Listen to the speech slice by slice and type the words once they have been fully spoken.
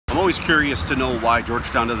always curious to know why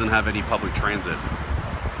Georgetown doesn't have any public transit.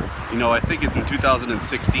 You know, I think in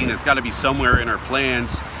 2016 it's got to be somewhere in our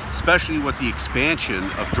plans, especially with the expansion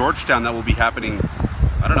of Georgetown that will be happening,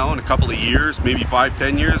 I don't know, in a couple of years, maybe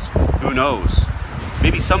 5-10 years, who knows.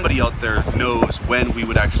 Maybe somebody out there knows when we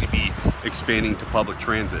would actually be expanding to public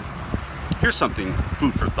transit. Here's something,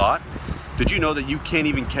 food for thought. Did you know that you can't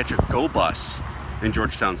even catch a GO bus in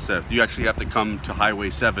Georgetown South? You actually have to come to Highway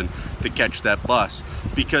 7 to catch that bus.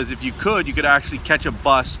 Because if you could actually catch a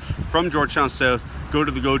bus from Georgetown South, go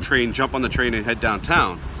to the GO train, jump on the train and head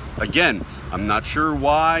downtown. Again, I'm not sure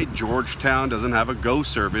why Georgetown doesn't have a GO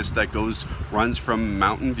service that runs from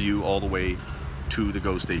Mountain View all the way to the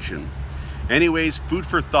GO station. Anyways, food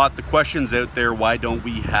for thought. The question's out there, why don't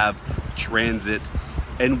we have transit?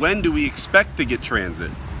 And when do we expect to get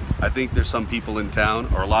transit? I think there's some people in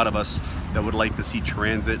town, or a lot of us, that would like to see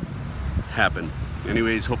transit happen.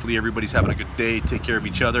 Anyways, hopefully everybody's having a good day. Take care of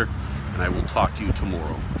each other, and I will talk to you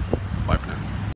tomorrow.